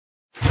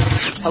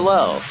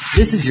Hello,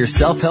 this is your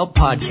self-help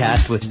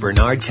podcast with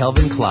Bernard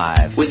Kelvin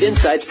Clive, with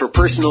insights for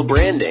personal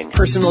branding,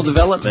 personal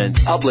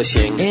development,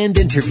 publishing, and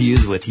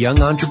interviews with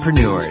young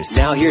entrepreneurs.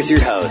 Now here's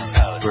your host,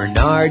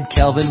 Bernard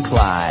Kelvin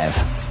Clive.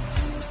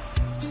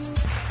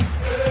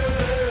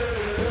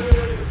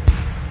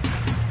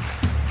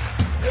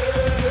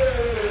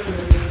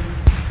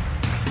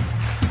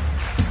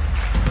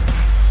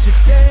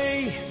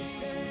 Today,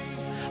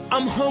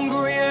 I'm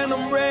hungry and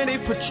I'm ready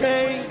for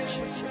change.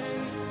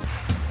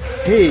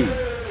 Hey,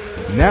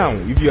 now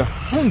if you're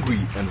hungry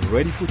and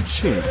ready for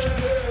change,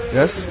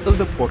 this is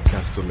the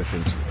podcast to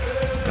listen to.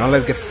 Now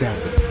let's get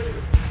started.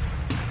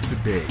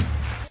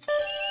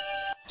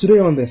 Today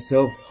on the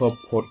Self-Help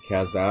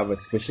Podcast, I have a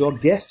special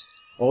guest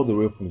all the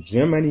way from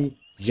Germany,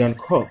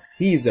 Koch.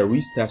 He is a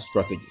restart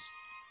strategist,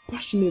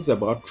 passionate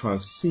about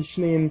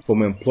transitioning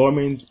from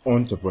employment to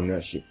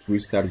entrepreneurship to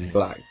restart his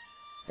life.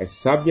 A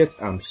subject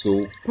I'm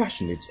so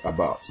passionate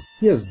about.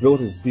 He has built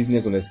his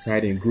business on the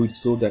side and grew it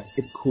so that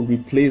it could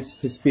replace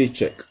his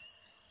paycheck.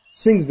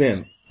 Since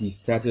then, he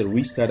started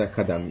Restart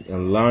Academy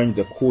and launched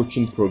the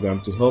coaching program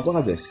to help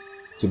others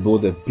to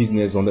build a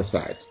business on the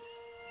side.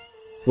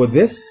 For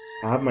this,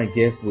 I have my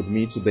guest with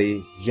me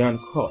today,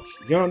 Koch.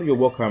 John, you're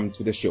welcome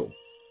to the show.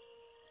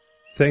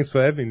 Thanks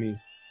for having me.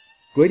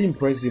 Great,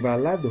 impressive. I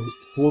love the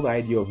whole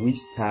idea of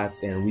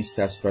restarts and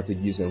restart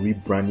strategies and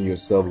rebranding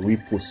yourself,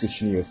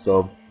 repositioning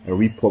yourself, and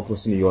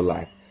repurposing your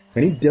life.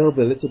 Can you delve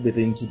a little bit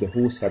into the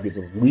whole subject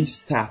of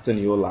restarting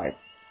your life,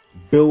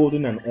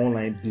 building an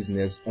online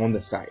business on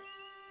the side?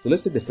 So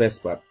let's take the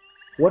first part.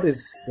 What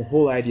is the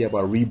whole idea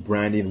about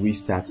rebranding,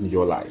 restarting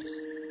your life?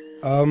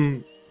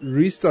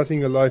 Restarting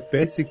your life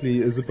basically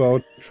is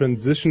about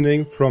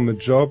transitioning from a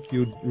job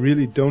you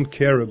really don't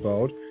care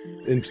about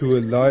into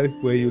a life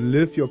where you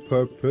live your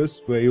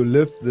purpose, where you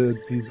live the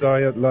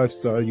desired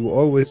lifestyle you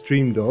always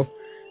dreamed of,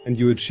 and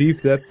you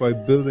achieve that by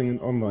building an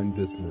online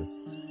business.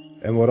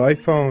 And what I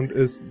found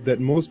is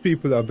that most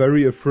people are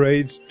very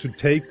afraid to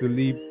take the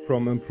leap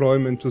from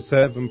employment to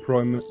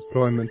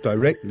self-employment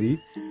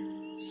directly.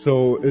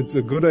 So it's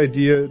a good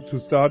idea to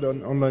start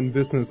an online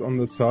business on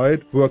the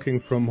side, working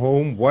from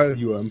home while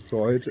you are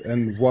employed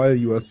and while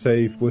you are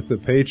safe with a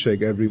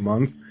paycheck every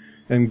month,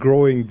 and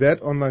growing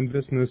that online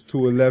business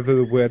to a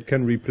level where it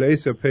can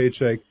replace your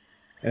paycheck,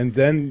 and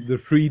then the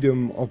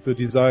freedom of the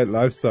desired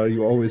lifestyle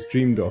you always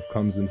dreamed of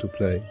comes into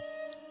play.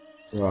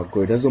 Wow,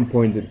 great. That's one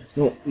point.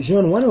 No,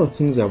 Jean, one of the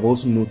things I've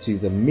also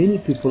noticed that many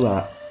people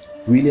are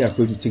really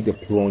afraid to take the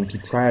plunge, to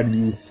try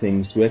new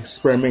things, to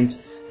experiment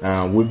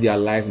with their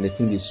life and the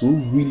thing they so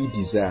really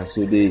desire.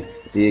 So they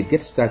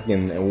get stuck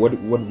in what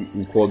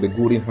we call the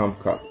golden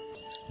handcuff.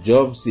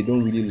 Jobs they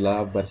don't really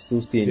love but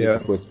still stay in it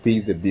because it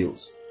pays the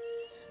bills.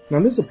 Now,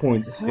 this is the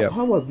point.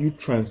 How have you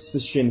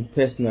transitioned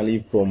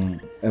personally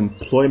from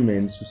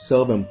employment to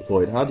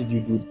self-employed? How did you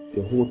do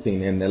the whole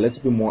thing? And a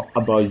little bit more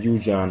about you,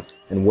 Jean,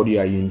 and what you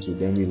are into.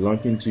 Then we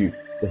launch into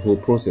the whole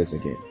process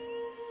again.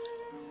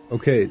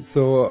 Okay,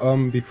 so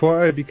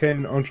before I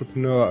became an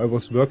entrepreneur, I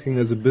was working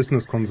as a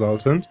business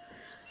consultant,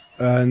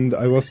 and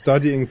I was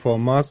studying for a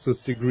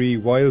master's degree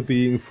while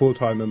being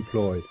full-time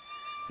employed.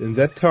 In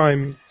that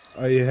time,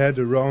 I had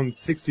around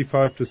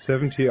 65 to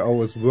 70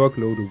 hours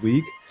workload a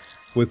week,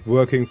 with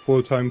working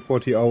full-time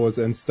 40 hours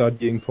and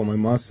studying for my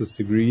master's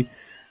degree.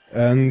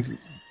 And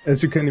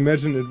as you can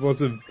imagine, it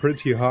was a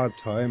pretty hard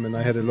time and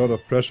I had a lot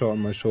of pressure on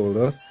my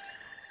shoulders.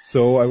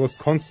 So I was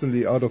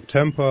constantly out of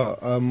temper.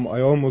 I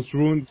almost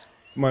ruined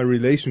my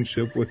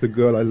relationship with the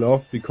girl I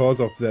loved because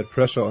of that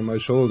pressure on my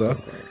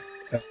shoulders.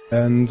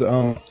 And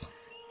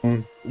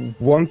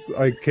once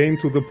I came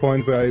to the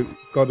point where I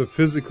got a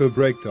physical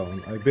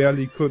breakdown, I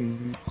barely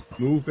couldn't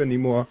move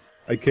anymore.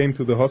 I came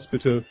to the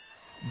hospital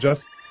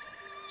just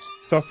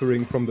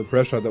suffering from the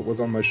pressure that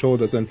was on my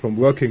shoulders and from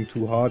working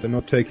too hard and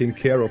not taking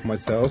care of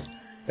myself.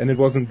 And it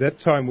was in that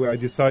time where I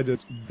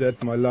decided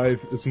that my life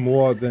is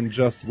more than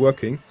just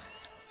working.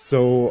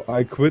 So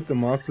I quit the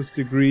master's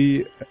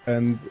degree,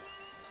 and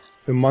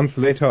a month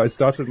later I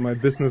started my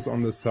business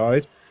on the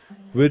side,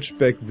 which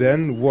back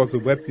then was a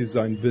web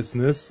design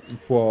business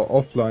for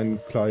offline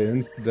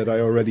clients that I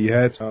already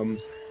had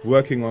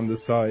working on the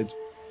side.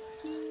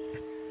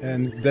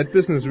 And that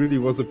business really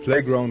was a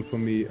playground for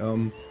me.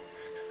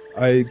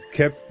 I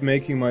kept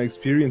making my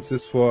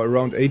experiences for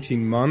around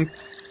 18 months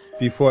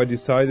before I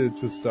decided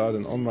to start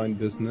an online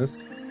business.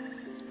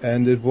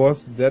 And it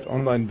was that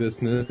online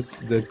business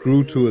that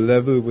grew to a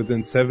level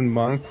within 7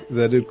 months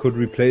that it could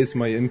replace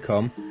my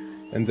income,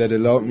 and that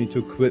allowed me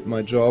to quit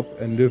my job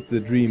and live the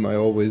dream I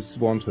always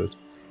wanted.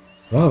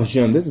 Wow,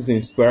 Jean, this is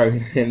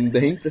inspiring. And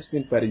the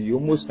interesting part is you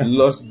almost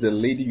lost the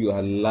lady you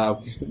had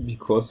loved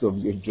because of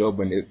your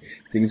job and the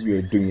things you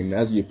were doing. And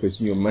as you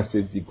pursue your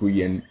master's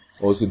degree and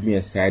also doing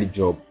a side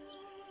job.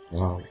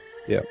 Wow.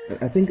 Yeah.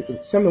 I think,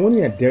 Samuel, when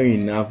we are there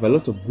enough, a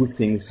lot of good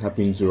things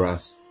happen to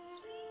us.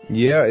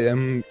 Yeah,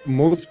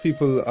 most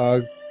people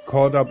are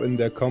caught up in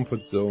their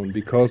comfort zone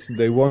because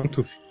they want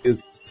to feel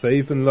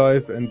safe in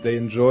life and they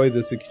enjoy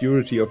the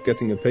security of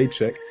getting a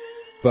paycheck.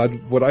 But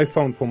what I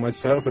found for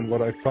myself and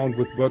what I found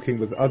with working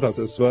with others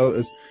as well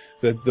is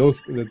that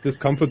this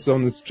comfort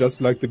zone is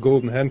just like the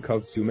golden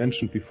handcuffs you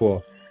mentioned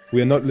before.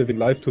 We are not living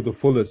life to the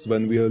fullest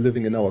when we are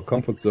living in our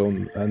comfort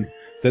zone, and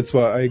that's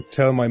why I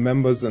tell my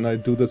members, and I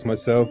do this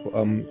myself,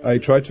 I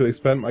try to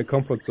expand my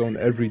comfort zone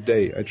every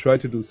day. I try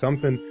to do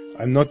something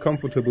I'm not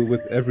comfortable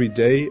with every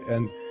day,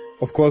 and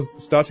of course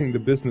starting the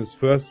business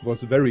first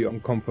was very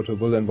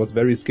uncomfortable and was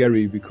very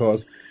scary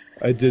because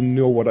I didn't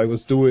know what I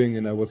was doing,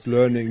 and I was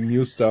learning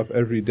new stuff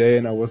every day,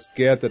 and I was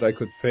scared that I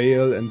could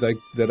fail and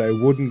that I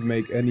wouldn't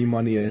make any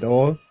money at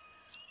all.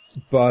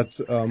 But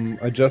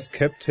I just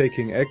kept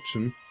taking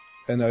action,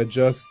 and I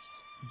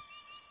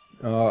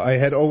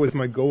had always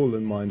my goal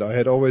in mind. I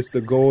had always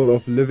the goal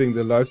of living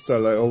the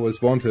lifestyle I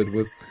always wanted,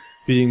 with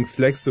being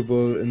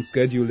flexible in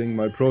scheduling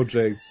my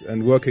projects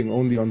and working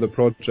only on the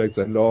projects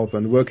I love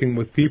and working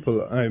with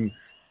people I'm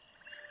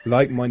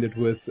like-minded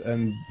with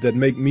and that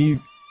make me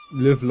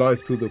live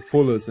life to the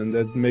fullest and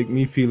that make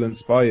me feel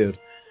inspired.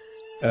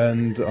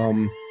 And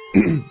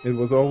it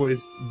was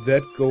always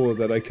that goal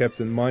that I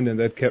kept in mind and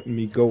that kept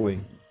me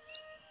going.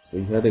 So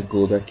you had a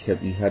goal that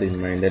you had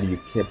in mind, that you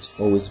kept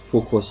always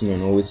focusing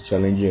on, always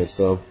challenging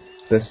yourself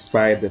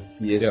despite the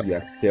fears you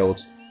have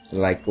felt.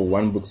 Like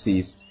one book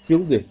says,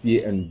 feel the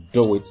fear and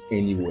do it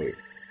anyway.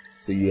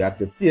 So you had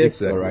the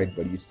fears, alright,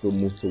 but you still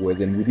moved towards.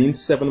 And within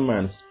 7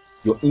 months,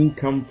 your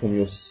income from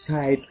your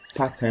side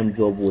part-time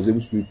job was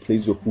able to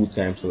replace your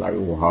full-time salary.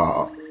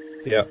 Wow.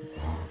 Yeah.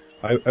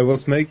 I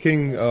was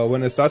making,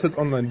 when I started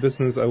online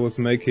business, I was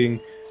making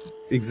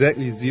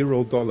exactly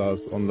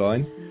 $0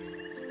 online.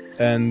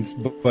 And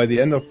by the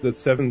end of the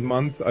 7th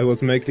month, I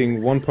was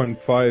making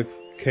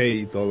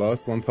 $1.5K,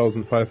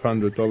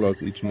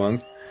 $1,500 each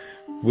month,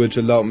 which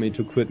allowed me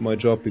to quit my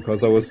job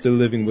because I was still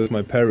living with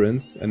my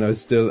parents, and I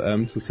still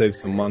am, to save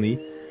some money.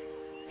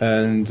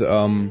 And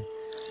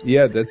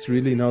that's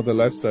really now the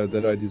lifestyle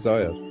that I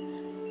desire.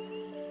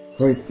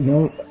 Right,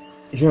 now,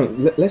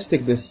 Jean, let's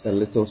take this a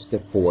little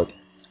step forward.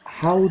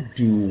 How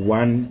do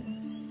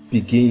one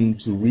begin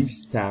to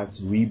restart,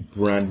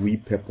 rebrand,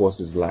 repurpose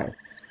his life?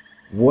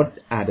 What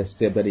are the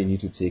steps that they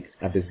need to take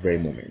at this very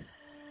moment?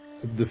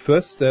 The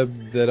first step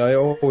that I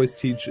always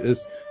teach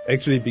is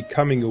actually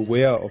becoming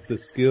aware of the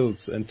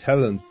skills and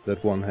talents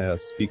that one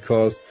has,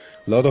 because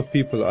a lot of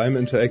people I'm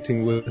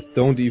interacting with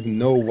don't even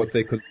know what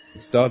they could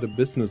start a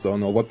business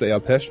on or what they are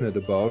passionate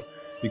about,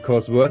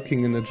 because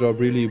working in a job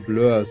really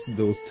blurs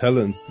those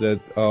talents that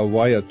are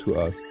wired to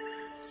us.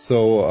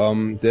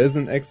 So there's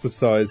an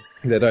exercise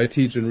that I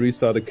teach in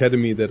Restart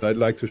Academy that I'd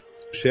like to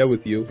share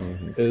with you,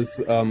 is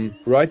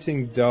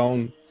writing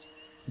down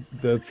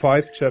the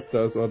 5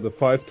 chapters or the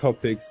 5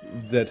 topics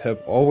that have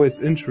always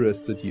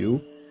interested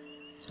you,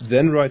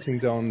 then writing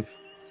down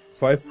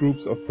 5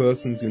 groups of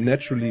persons you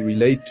naturally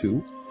relate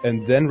to,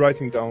 and then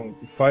writing down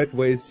 5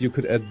 ways you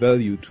could add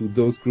value to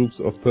those groups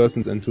of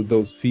persons and to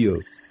those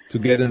fields, to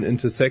get an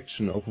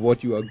intersection of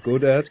what you are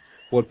good at,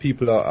 what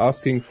people are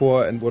asking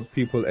for, and what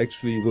people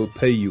actually will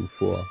pay you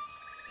for.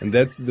 And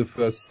that's the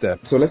first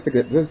step. So let's take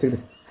the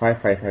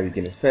 5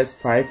 again. The first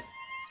 5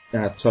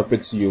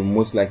 topics you're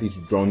most likely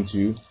to drawn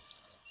to.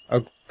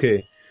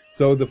 Okay,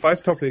 so the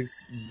 5 topics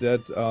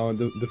that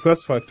the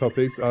first 5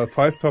 topics are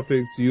 5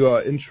 topics you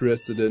are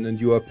interested in and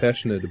you are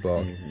passionate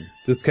about.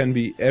 This can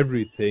be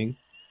everything.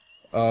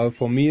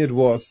 For me, it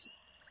was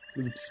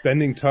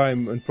spending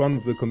time in front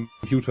of the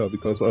computer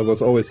because I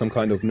was always some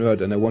kind of nerd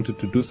and I wanted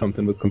to do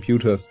something with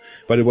computers.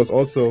 But it was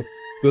also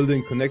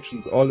building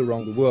connections all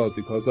around the world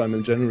because I'm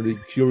a generally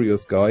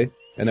curious guy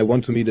and I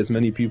want to meet as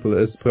many people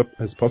as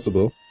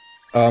possible.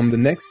 The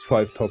next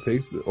 5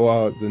 topics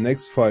or the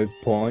next 5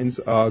 points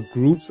are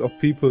groups of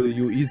people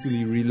you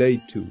easily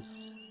relate to.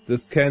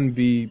 This can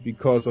be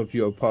because of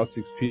your past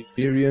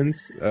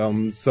experience,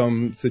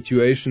 some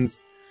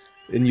situations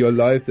in your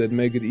life that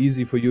make it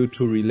easy for you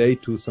to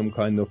relate to some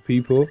kind of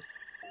people.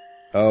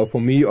 For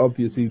me,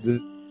 obviously,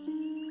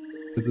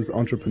 this is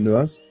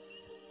entrepreneurs.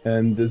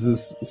 And this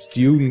is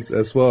students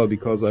as well,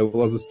 because I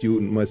was a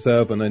student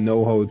myself and I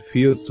know how it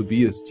feels to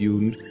be a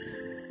student.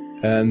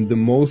 And the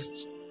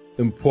most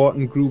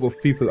important group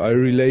of people I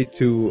relate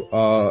to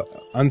are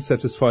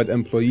unsatisfied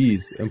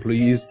employees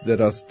that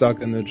are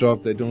stuck in a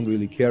job they don't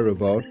really care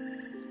about,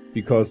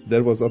 because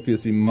that was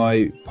obviously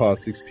my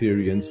past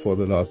experience for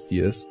the last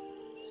years.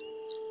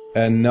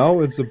 And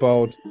now it's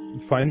about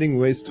finding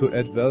ways to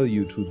add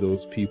value to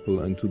those people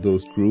and to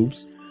those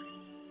groups.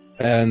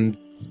 And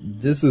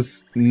this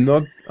is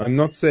not, I'm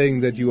not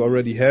saying that you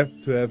already have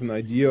to have an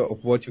idea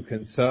of what you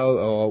can sell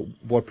or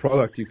what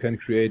product you can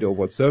create or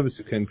what service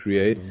you can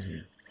create,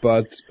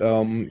 but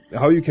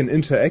how you can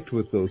interact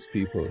with those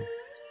people.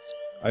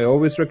 I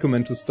always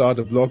recommend to start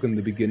a blog in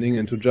the beginning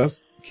and to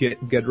just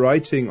get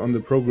writing on the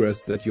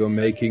progress that you're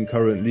making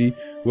currently,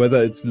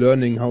 whether it's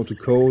learning how to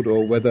code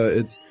or whether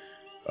it's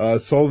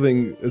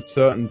solving a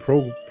certain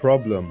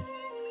problem.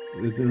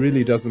 It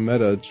really doesn't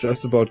matter. It's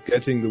just about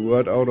getting the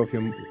word out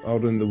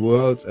in the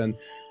world and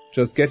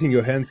just getting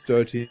your hands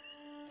dirty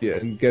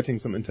and getting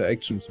some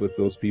interactions with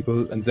those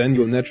people, and then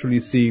you'll naturally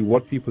see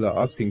what people are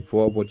asking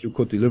for, what you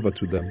could deliver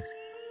to them.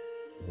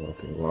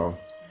 Okay, wow.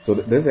 So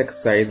this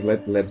exercise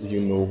lets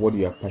you know what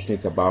you are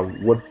passionate about,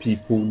 what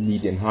people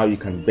need, and how you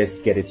can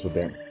best get it to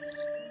them.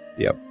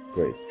 Yep.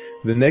 Great.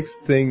 The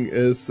next thing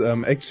is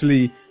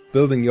actually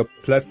building your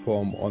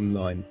platform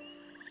online.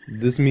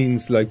 This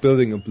means like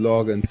building a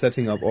blog and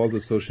setting up all the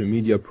social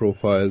media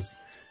profiles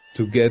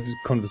to get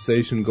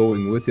conversation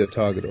going with your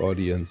target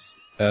audience.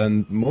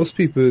 And most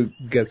people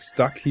get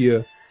stuck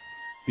here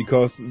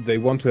because they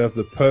want to have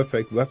the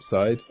perfect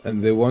website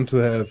and they want to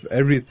have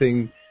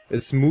everything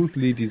as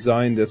smoothly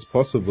designed as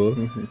possible.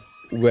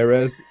 Mm-hmm.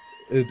 Whereas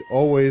it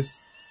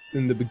always,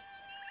 in the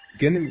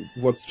beginning,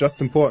 what's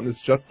just important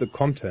is just the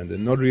content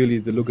and not really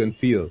the look and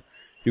feel.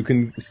 You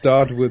can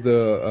start with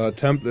a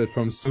template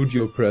from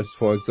StudioPress,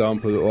 for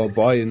example, or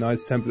buy a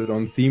nice template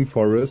on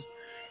ThemeForest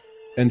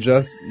and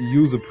just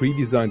use a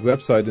pre-designed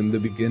website in the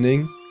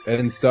beginning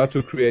and start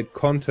to create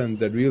content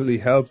that really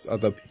helps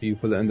other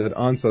people and that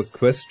answers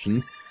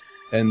questions,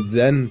 and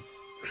then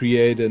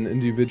create an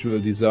individual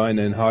design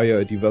and hire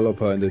a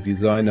developer and a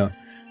designer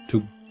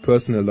to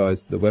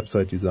personalize the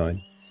website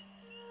design.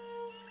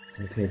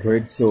 Okay,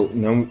 great. So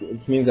now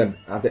it means that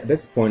at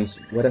this point,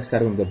 whether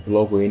starting with the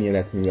blog or any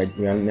other thing,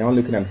 we are now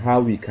looking at how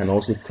we can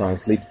also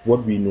translate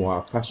what we know,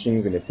 our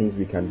passions and the things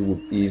we can do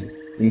with ease,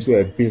 into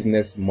a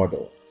business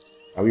model.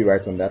 Are we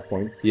right on that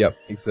point? Yep,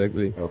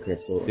 exactly. Okay,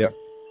 so yep.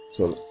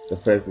 So the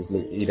first is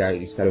either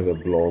you start with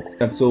a blog,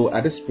 and so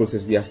at this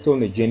process we are still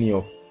in a journey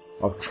of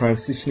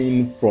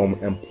transitioning from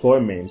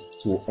employment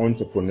to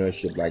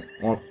entrepreneurship, like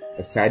on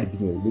a side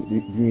business,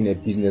 doing a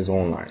business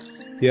online.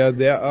 Yeah,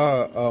 there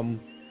are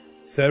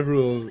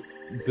several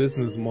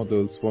business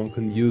models one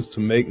can use to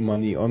make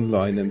money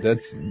online, and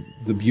that's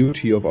the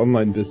beauty of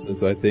online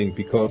business, I think,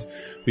 because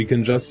we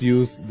can just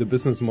use the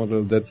business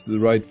model that's the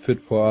right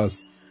fit for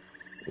us.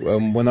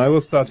 When I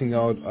was starting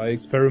out, I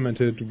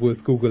experimented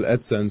with Google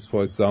AdSense,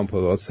 for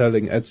example, or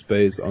selling ad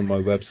space on my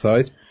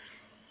website,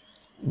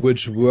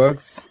 which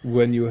works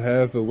when you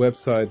have a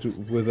website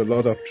with a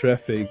lot of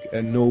traffic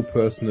and no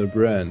personal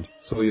brand.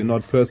 So you're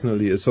not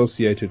personally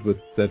associated with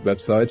that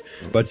website,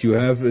 but you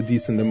have a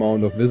decent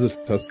amount of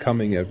visitors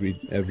coming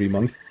every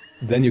month.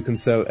 Then you can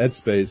sell ad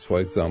space, for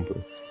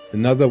example.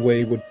 Another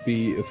way would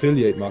be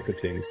affiliate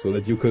marketing, so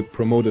that you could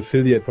promote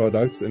affiliate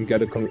products and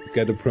get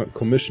a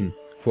commission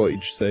for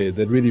each sale.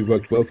 That really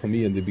worked well for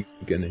me in the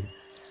beginning.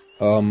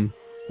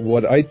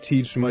 What I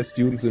teach my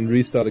students in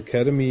Restart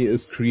Academy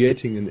is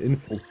creating an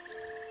info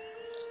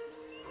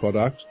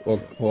product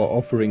or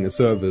offering a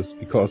service,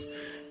 because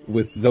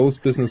with those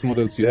business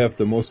models you have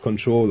the most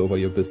control over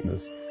your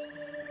business.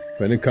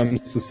 When it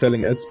comes to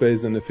selling ad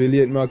space and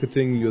affiliate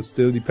marketing, you're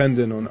still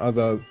dependent on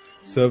other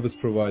service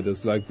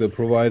providers, like the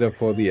provider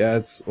for the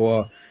ads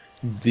or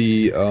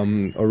the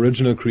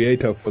original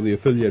creator for the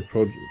affiliate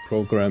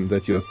program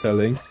that you're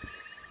selling.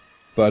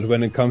 But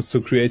when it comes to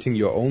creating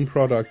your own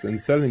product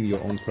and selling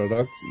your own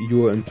product,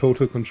 you are in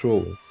total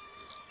control.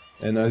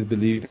 And I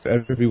believe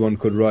everyone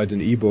could write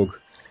an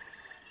ebook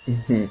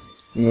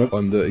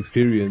on the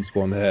experience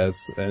one has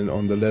and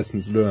on the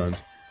lessons learned.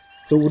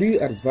 So would you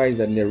advise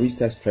that in the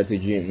restart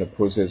strategy in the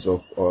process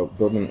of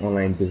building an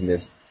online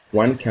business,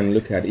 one can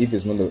look at, if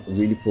it's not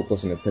really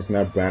focused on a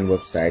personal brand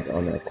website,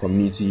 on a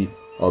community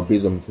or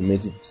based on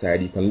informative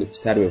side, you can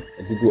start with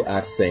Google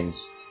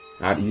AdSense,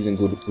 using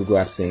Google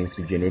AdSense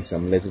to generate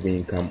some level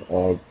income,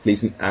 or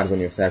placing ads on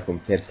your site from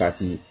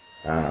third-party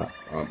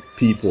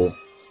people.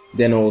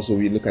 Then also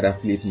we look at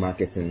affiliate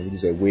marketing, which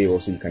is a way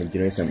also you can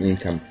generate some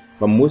income.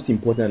 But most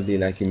importantly,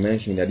 like you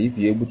mentioned, that if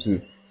you're able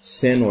to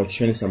send or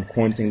change some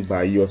content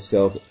by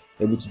yourself,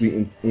 able to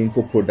do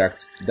info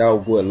products, that will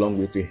go a long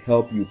way to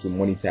help you to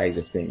monetize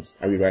the things.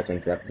 Are we right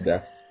on track with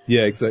that?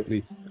 Yeah,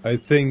 exactly. I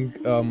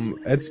think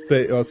ad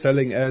space or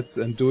selling ads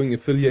and doing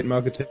affiliate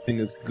marketing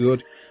is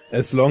good,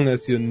 as long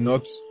as you're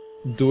not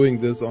doing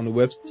this on a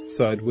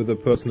website with a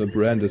personal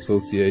brand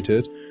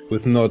associated,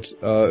 with not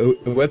a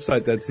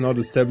website that's not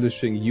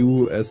establishing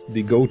you as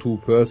the go-to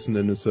person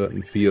in a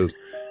certain field.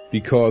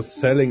 Because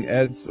selling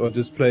ads or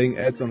displaying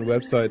ads on a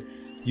website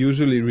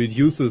usually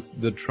reduces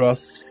the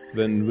trust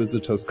when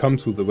visitors come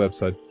to the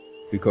website,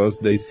 because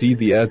they see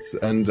the ads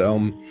and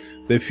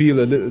they feel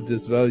a little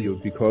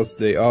disvalued, because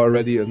they are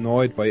already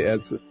annoyed by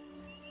ads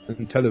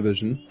in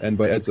television and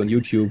by ads on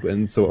YouTube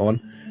and so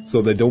on,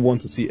 so they don't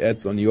want to see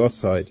ads on your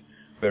site.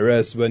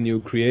 Whereas when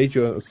you create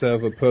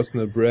yourself a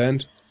personal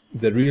brand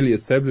that really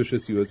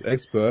establishes you as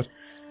expert,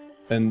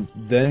 and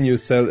then you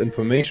sell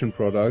information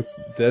products,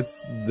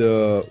 that's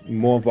the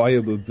more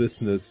viable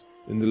business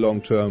in the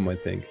long term, I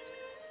think.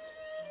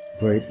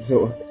 Right.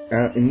 So,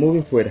 in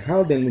moving forward,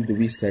 how then do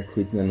we start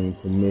creating an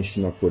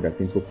informational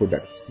product, info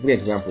products? For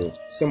example,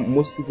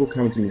 most people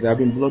come to me and say, I've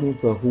been blogging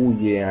for a whole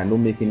year, I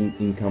don't make any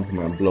income from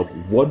my blog.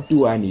 What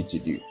do I need to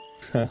do?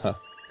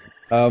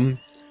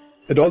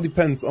 It all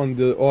depends on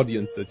the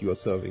audience that you are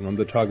serving, on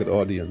the target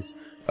audience.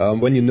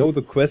 When you know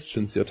the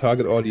questions your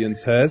target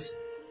audience has,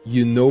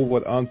 you know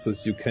what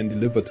answers you can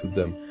deliver to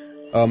them.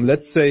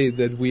 Let's say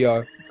that we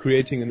are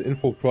creating an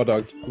info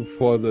product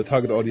for the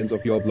target audience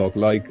of your blog.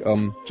 Like,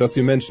 just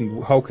you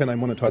mentioned, how can I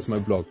monetize my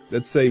blog?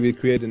 Let's say we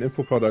create an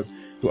info product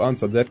to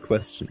answer that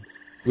question.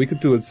 We could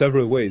do it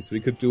several ways. We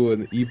could do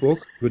an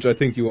ebook, which I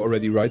think you're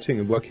already writing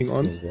and working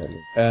on. Exactly.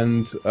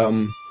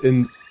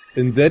 And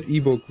in that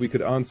ebook, we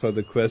could answer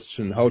the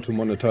question how to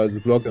monetize a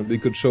blog, and we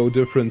could show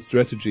different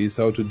strategies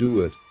how to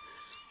do it.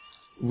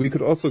 We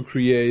could also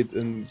create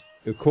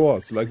a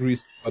course like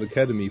Restart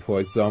Academy, for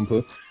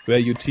example, where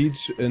you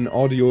teach in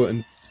audio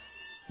and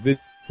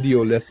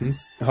video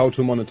lessons how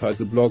to monetize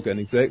a blog and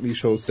exactly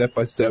show step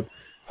by step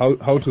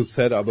how to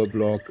set up a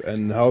blog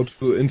and how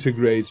to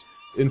integrate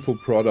info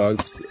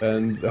products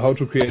and how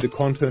to create a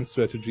content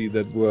strategy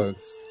that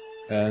works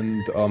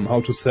and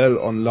how to sell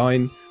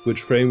online,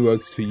 which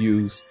frameworks to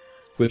use,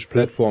 which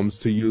platforms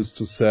to use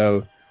to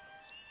sell.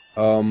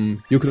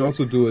 You can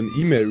also do an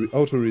email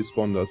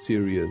autoresponder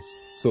series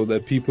so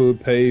that people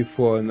pay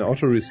for an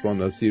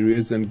autoresponder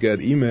series and get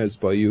emails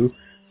by you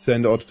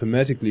sent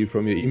automatically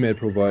from your email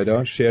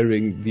provider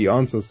sharing the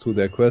answers to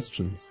their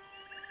questions.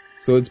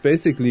 So it's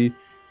basically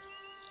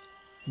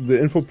the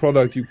info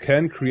product you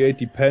can create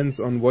depends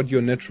on what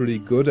you're naturally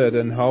good at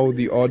and how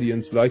the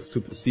audience likes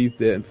to perceive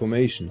their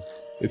information.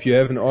 If you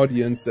have an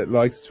audience that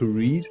likes to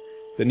read,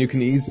 then you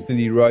can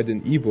easily write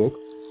an ebook.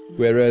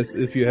 Whereas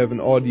if you have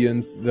an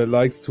audience that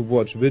likes to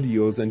watch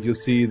videos and you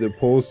see the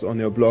posts on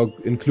your blog,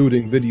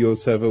 including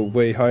videos, have a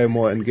way higher,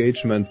 more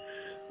engagement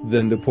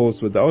than the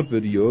posts without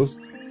videos,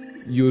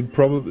 you'd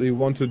probably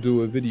want to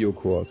do a video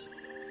course.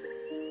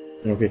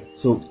 Okay,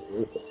 so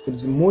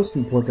it's most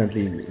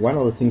importantly, one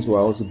of the things I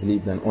also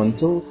believe that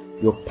until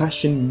your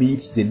passion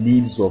meets the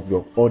needs of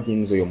your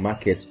audience or your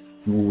market,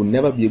 you will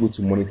never be able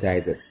to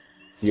monetize it.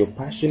 So your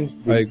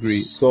passion will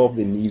solve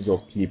the needs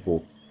of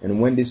people. And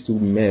when these two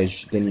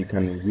merge, then you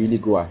can really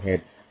go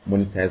ahead,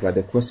 monetize. Like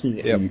the question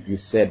you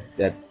said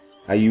that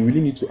you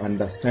really need to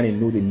understand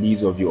and know the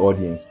needs of your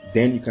audience.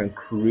 Then you can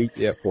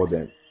create for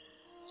them.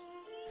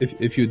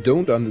 If you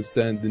don't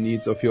understand the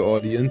needs of your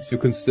audience, you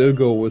can still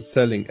go with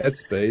selling ad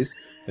space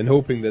and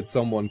hoping that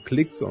someone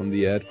clicks on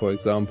the ad, for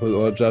example,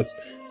 or just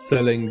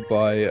selling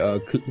by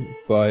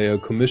a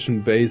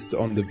commission based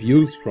on the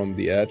views from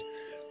the ad.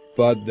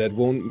 But that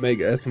won't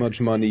make as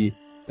much money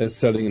as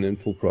selling an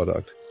info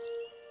product.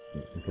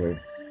 Okay.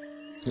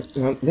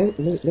 Now,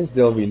 let's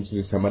delve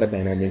into some other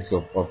dynamics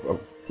of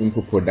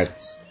info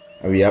products.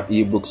 We have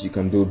ebooks, you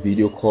can do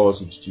video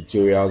calls,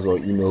 tutorials, or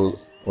email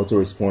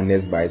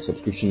autoresponders by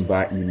subscription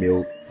via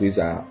email. These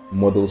are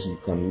models you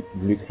can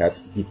look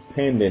at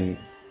depending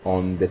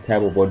on the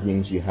type of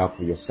audience you have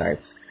for your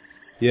sites.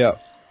 Yeah.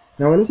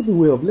 Now, a little bit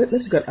way of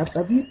let's look at,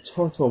 have you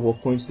thought of or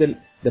considered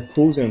the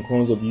pros and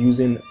cons of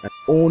using an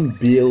own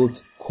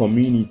built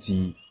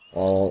community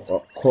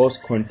or course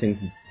content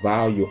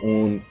via your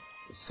own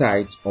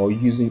site or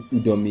using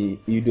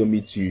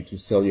Udemy to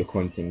sell your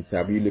content? So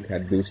have you looked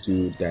at those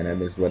two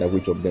dynamics, whether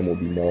which of them will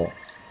be more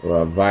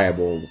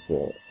viable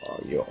for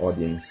your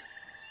audience?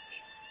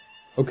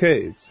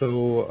 Okay,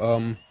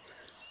 so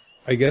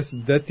I guess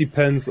that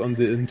depends on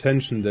the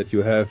intention that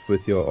you have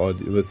with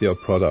your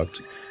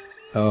product.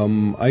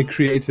 I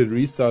created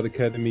Restart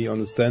Academy on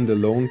a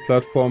standalone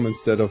platform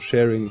instead of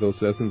sharing those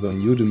lessons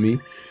on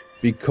Udemy,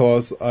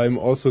 because I'm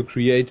also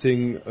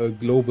creating a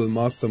global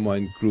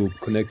mastermind group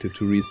connected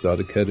to Restart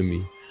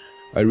Academy.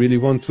 I really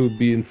want to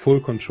be in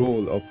full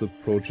control of the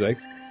project,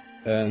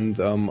 and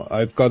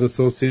I've got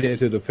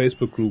associated a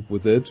Facebook group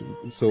with it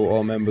so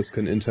all members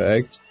can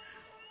interact.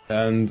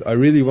 And I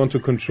really want to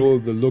control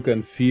the look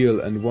and feel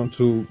and want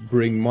to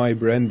bring my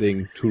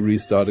branding to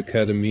Restart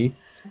Academy.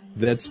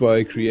 That's why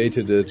I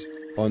created it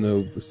on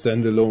a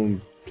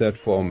standalone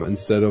platform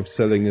instead of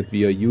selling it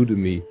via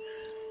Udemy.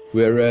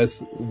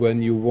 Whereas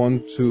when you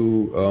want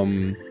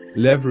to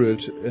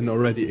leverage an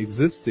already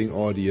existing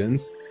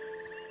audience,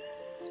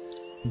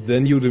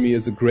 then Udemy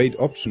is a great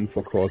option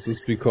for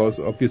courses, because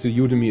obviously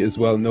Udemy is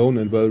well known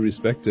and well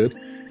respected,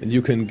 and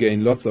you can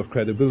gain lots of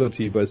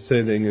credibility by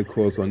selling a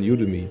course on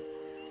Udemy.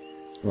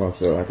 Oh,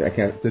 so I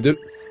can't.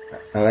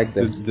 I like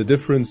that. The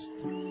difference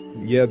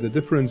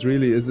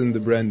really is in the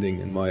branding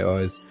in my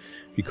eyes,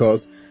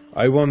 because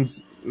I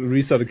want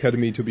Restart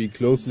Academy to be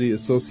closely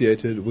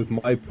associated with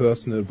my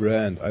personal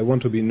brand. I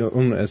want to be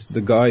known as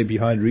the guy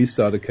behind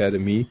Restart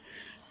Academy,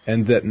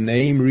 and that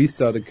name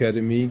Restart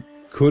Academy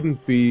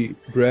couldn't be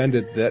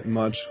branded that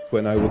much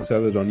when I would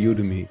sell it on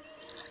Udemy.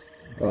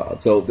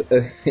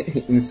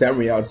 In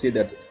summary, I would say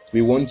that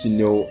we want to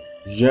know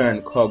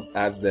Koch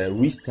as the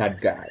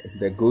restart guy,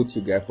 the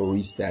go-to guy for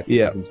restart.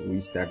 Yeah,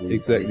 restart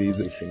exactly.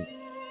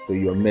 So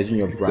you are measuring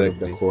your brand of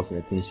the course and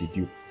the things you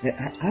do.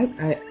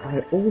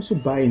 I also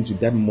buy into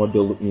that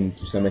model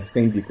to some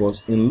extent,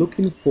 because in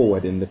looking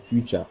forward in the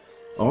future,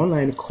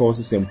 online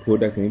courses and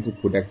products and info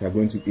products are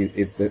going to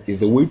it's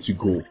the way to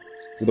go.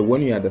 So that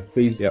when you are the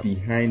face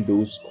behind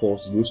those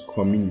courses, those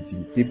community,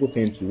 people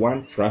tend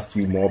to trust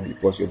you more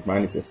because your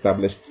brand is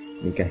established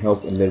and you can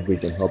help and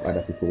leverage and help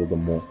other people with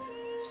them more.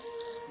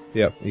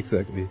 Yeah,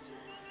 exactly.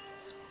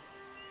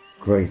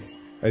 Great.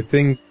 I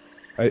think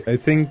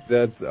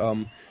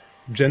that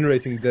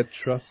generating that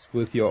trust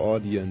with your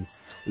audience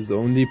is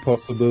only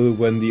possible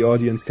when the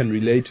audience can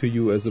relate to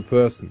you as a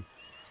person.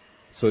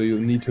 So you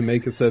need to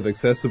make yourself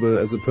accessible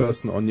as a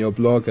person on your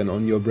blog and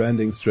on your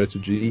branding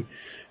strategy.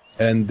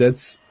 And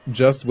that's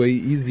just way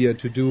easier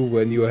to do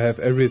when you have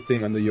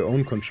everything under your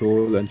own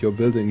control and you're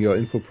building your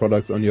info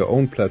products on your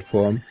own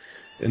platform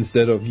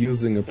instead of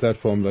using a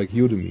platform like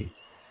Udemy.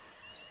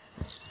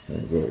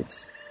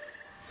 Great.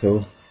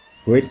 So,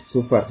 great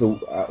so far. So,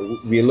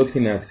 we're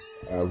looking at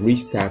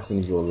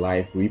restarting your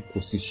life,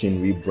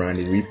 repositioning,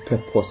 rebranding,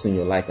 repurposing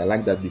your life. I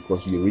like that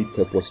because you're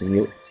repurposing,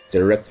 you're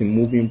directing,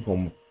 moving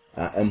from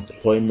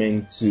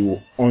employment to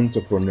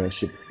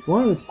entrepreneurship.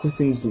 One of the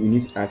questions that we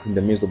need to ask in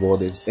the midst of all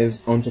this is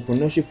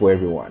entrepreneurship for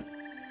everyone?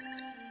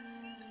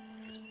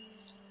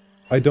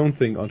 I don't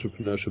think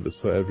entrepreneurship is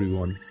for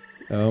everyone.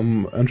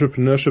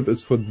 Entrepreneurship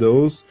is for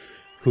those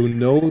who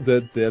know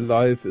that their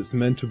life is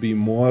meant to be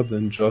more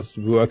than just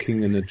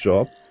working in a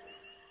job.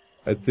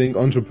 I think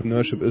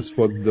entrepreneurship is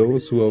for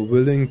those who are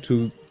willing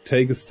to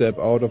take a step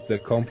out of their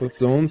comfort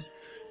zones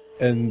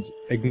and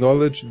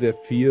acknowledge their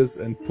fears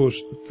and push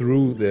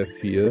through their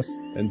fears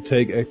and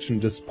take action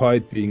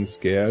despite being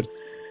scared.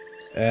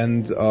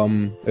 And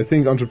I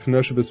think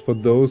entrepreneurship is for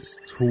those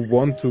who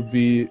want to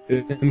be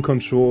in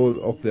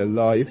control of their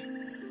life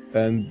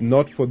and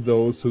not for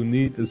those who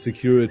need the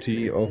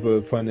security of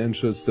a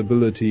financial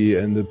stability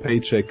and a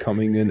paycheck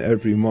coming in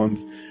every month,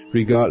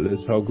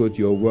 regardless how good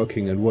you're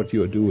working and what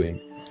you're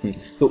doing.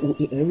 So,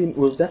 I mean,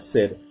 with that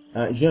said,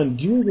 Jean,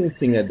 do you even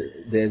think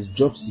that there's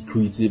job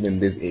security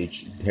in this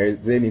age? Is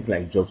there anything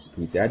like job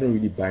security? I don't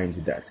really buy into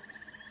that,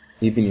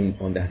 even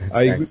on that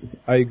side.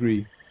 I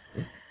agree.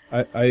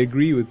 I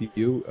agree with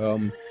you.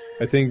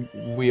 I think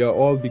we are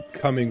all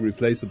becoming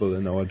replaceable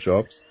in our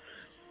jobs,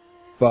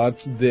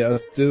 but there are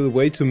still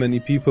way too many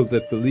people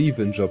that believe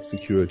in job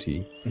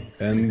security,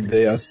 and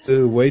there are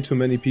still way too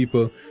many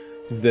people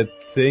that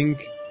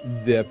think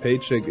their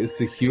paycheck is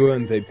secure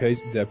and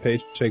their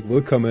paycheck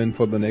will come in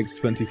for the next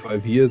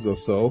 25 years or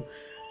so.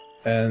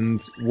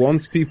 And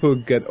once people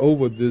get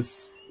over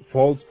this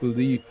false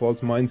belief,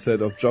 false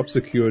mindset of job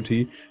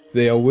security,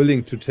 they are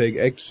willing to take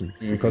action.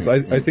 Because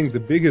I think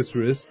the biggest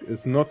risk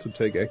is not to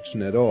take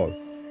action at all.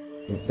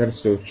 That's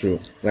so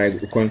true.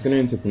 Like,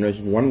 concerning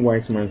entrepreneurship, one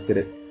wise man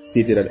stated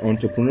that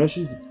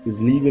entrepreneurship is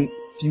living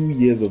few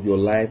years of your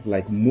life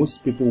like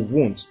most people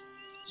won't,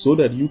 so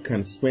that you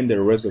can spend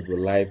the rest of your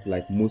life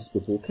like most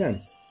people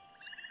can't.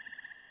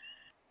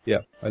 Yeah,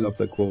 I love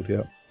that quote,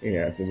 yeah.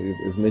 Yeah,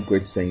 it's made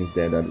great sense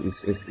there that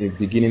it's in the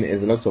beginning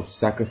there's a lot of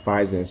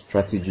sacrifice and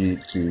strategy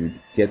to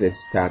get it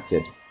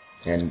started.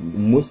 And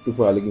most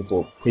people are looking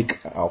for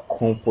quick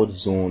comfort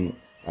zone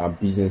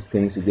business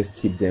things to just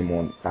keep them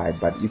on high.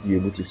 But if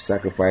you're able to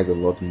sacrifice a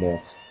lot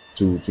more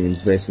to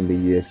invest in the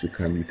years to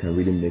come, you can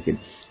really make it.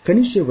 Can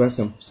you share with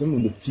us some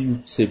of the few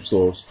tips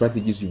or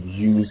strategies you've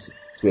used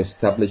to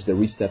establish the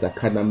Restart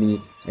Academy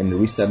and the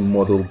Restart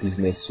Model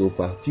business so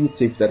far? A few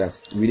tips that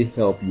has really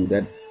helped you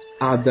that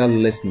other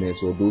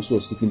listeners or those who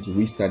are seeking to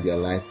restart their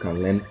life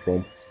can learn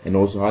from, and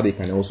also how they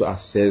can also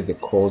access the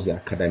course, the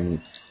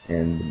academy,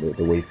 and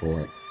the way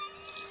forward.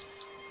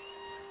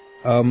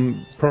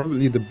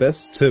 Probably the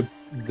best tip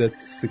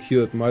that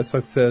secured my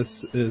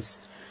success is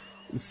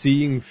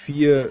seeing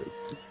fear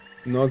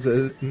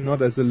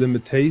not as a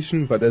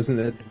limitation, but as an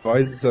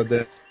advisor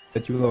that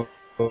you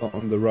are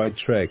on the right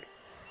track.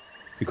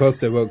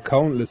 Because there were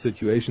countless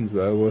situations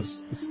where I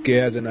was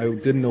scared and I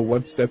didn't know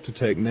what step to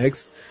take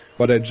next,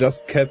 but I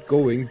just kept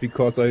going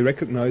because I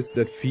recognized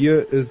that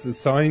fear is a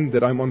sign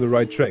that I'm on the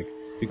right track.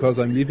 Because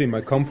I'm leaving my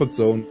comfort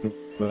zone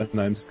when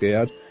I'm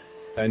scared.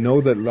 I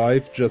know that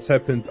life just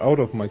happens out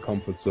of my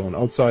comfort zone,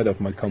 outside of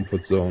my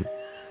comfort zone.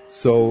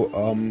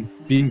 So,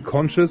 being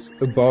conscious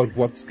about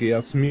what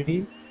scares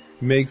me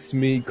makes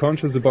me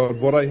conscious about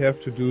what I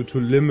have to do to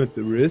limit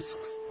the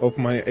risks of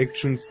my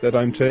actions that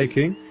I'm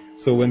taking.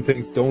 So when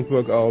things don't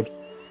work out,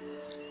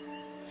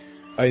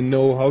 I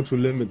know how to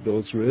limit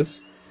those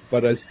risks,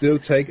 but I still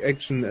take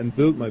action and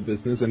build my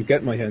business and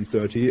get my hands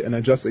dirty, and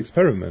I just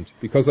experiment.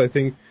 Because I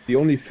think the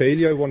only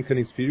failure one can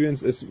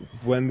experience is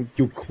when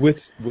you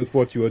quit with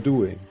what you are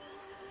doing.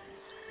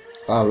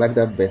 I like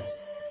that bet.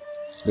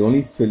 The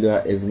only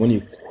failure is when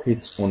you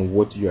quit on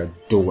what you are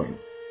doing.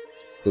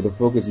 So the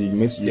focus,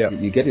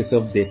 you get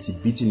yourself dirty,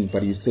 beaten,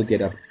 but you still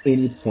get up.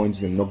 Any point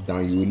you're knocked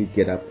down, you really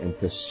get up and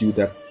pursue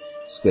that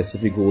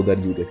specific goal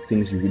the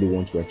things you really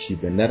want to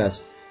achieve. And that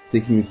has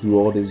taken you through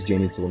all this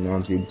journey till now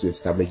to be able to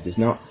establish this.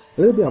 Now,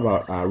 a little bit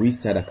about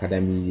Restart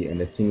Academy and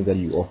the things that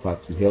you offer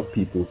to help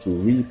people to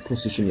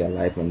reposition their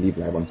life and live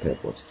life on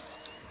purpose.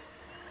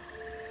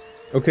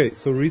 Okay,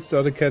 so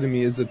Restart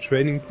Academy is a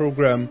training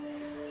program.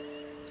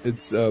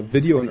 It's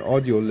video and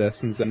audio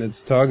lessons, and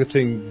it's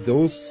targeting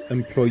those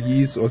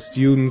employees or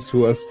students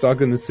who are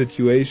stuck in a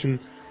situation,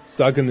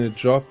 stuck in a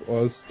job,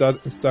 or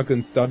stuck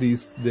in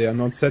studies they are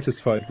not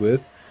satisfied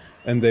with,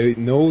 and they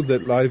know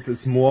that life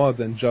is more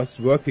than just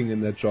working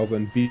in that job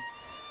and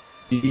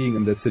being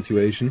in that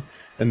situation.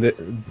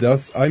 And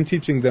thus, I'm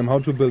teaching them how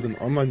to build an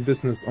online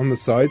business on the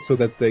side so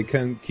that they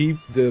can keep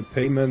the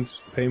payments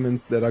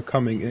that are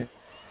coming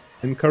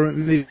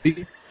currently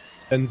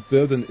and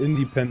build an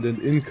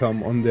independent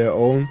income on their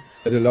own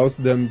that allows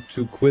them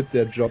to quit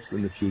their jobs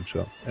in the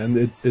future. And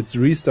it's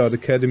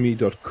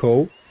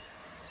restartacademy.co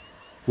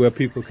where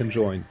people can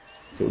join.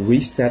 So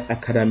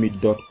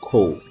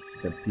restartacademy.co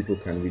that people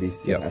can really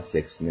get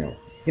access now.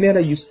 Any other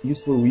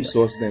useful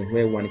resource then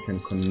where one can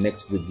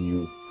connect with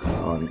you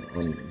on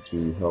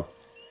to help?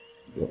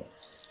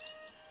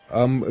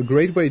 A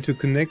great way to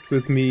connect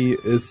with me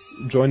is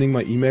joining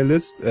my email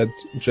list at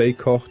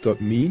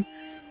jkoch.me,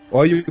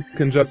 or you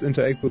can just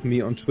interact with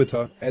me on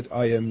Twitter at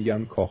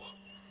 @IamJanKoch.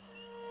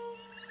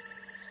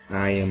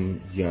 I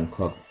am Jan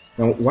Koch.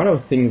 Now, one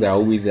of the things I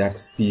always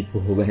ask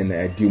people, and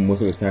I do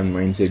most of the time in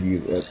my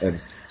interviews,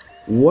 is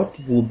what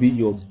will be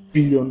your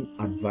billion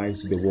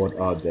advice to the world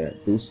out there,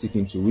 those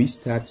seeking to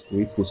restart,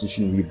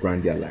 reposition,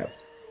 rebrand their life?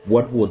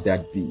 What would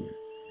that be?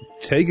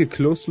 Take a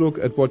close look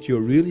at what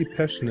you're really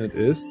passionate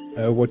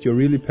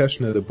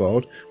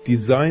about.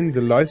 Design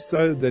the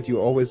lifestyle that you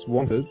always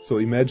wanted. So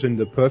imagine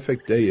the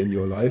perfect day in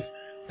your life,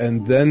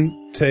 and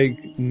then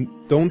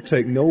don't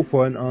take no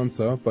for an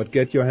answer, but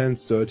get your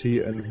hands dirty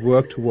and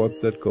work towards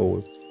that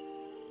goal.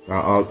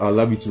 I'll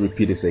love you to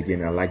repeat this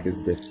again. I like this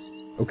bit.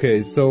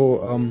 Okay,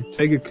 so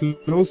take a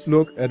close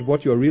look at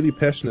what you're really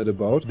passionate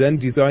about, then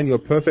design your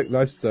perfect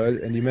lifestyle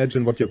and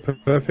imagine what your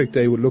perfect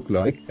day would look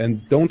like,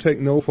 and don't take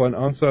no for an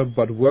answer,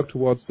 but work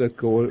towards that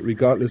goal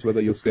regardless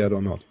whether you're scared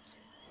or not.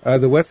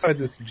 The website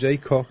is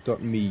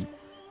jkoch.me,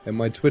 and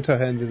my Twitter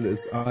handle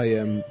is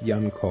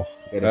IamJanKoch.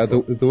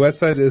 The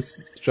website is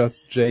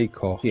just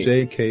jkoch,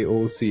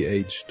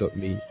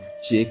 jkoch.me.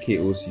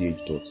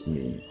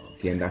 jkoch.me.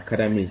 Okay, and the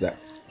academy is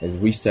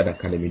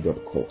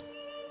restartacademy.co.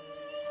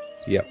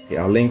 Yeah.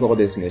 I'll link all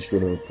this in the show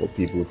notes for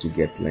people to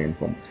get learn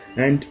from.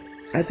 And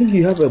I think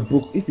you have a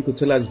book. If you could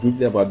tell us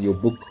briefly about your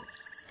book.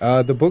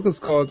 The book is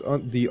called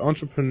The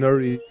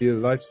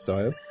Entrepreneurial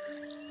Lifestyle.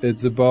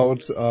 It's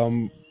about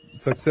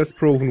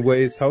success-proven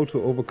ways how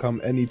to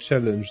overcome any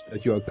challenge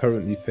that you are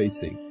currently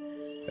facing.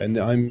 And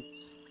I'm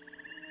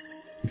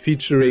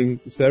featuring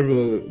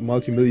several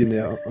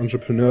multimillionaire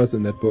entrepreneurs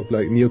in that book,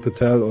 like Neil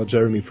Patel or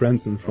Jeremy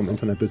Franson from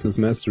Internet Business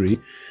Mastery.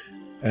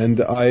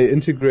 And I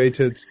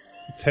integrated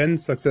 10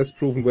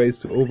 success-proven ways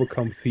to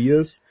overcome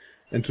fears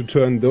and to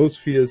turn those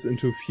fears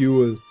into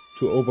fuel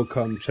to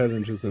overcome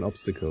challenges and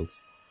obstacles.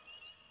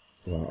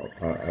 Wow,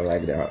 I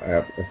like that. I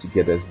have to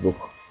get this book.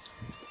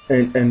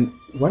 And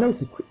one of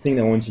the things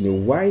I want to know,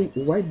 why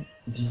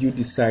did you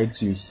decide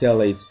to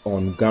sell it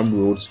on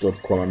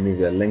gumroads.com? I mean,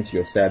 we'll link to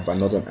your site, but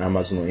not on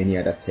Amazon or any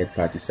other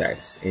third-party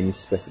sites. Any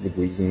specific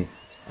reason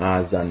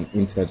as an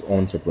internet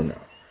entrepreneur?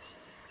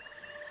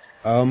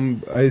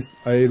 I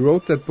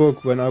wrote that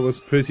book when I was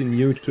pretty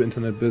new to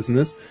internet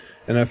business,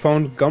 and I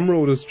found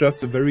Gumroad is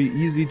just a very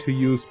easy to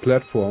use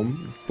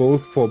platform,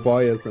 both for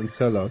buyers and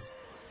sellers.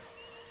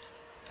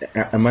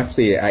 I must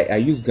say, I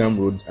use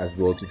Gumroad as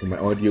well for my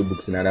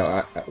audiobooks and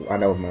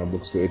other of my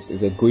books too. It's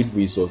a great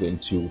resource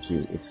and tool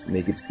to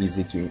make it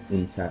easy to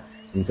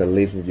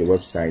interlace with your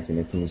website and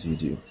the things you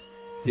do.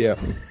 Yeah.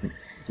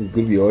 It's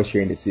good we're all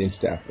sharing the same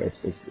stuff.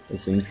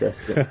 It's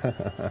interesting.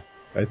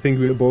 I think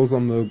we're both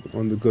on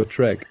the good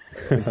track.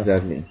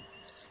 Exactly.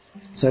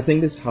 So I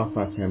think this half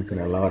our time can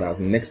allow us.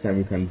 Next time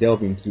we can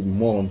delve into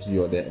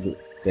the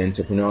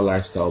entrepreneurial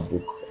lifestyle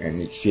book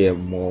and share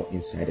more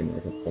insight and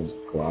information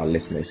for our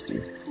listeners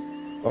too.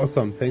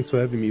 Awesome. Thanks for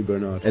having me,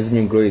 Bernard. It's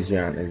been great,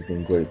 Jan. It's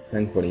been great.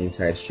 Thanks for the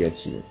insight shared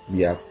too.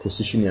 We are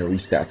positioning and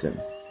restarting.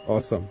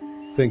 Awesome.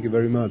 Thank you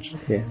very much.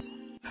 Okay.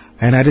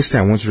 And at this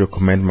time, I want to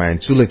recommend my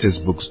 2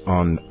 latest books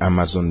on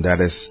Amazon.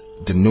 That is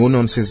The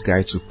No-Nonsense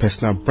Guide to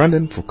Personal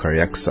Branding for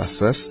Career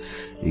Success.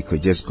 You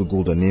could just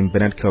Google the name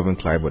Bernard Kelvin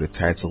Clive or the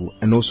title,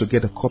 and also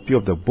get a copy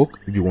of the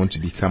book if you want to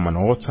become an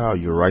author, or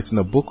you're writing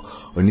a book,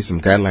 or need some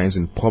guidelines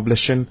in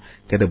publishing.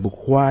 Get a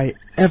book, Why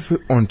Every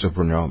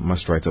Entrepreneur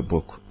Must Write a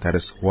Book. That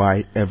is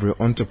Why Every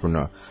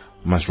Entrepreneur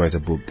Must Write a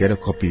Book. Get a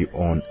copy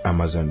on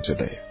Amazon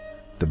today.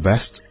 The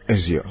best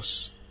is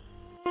yours.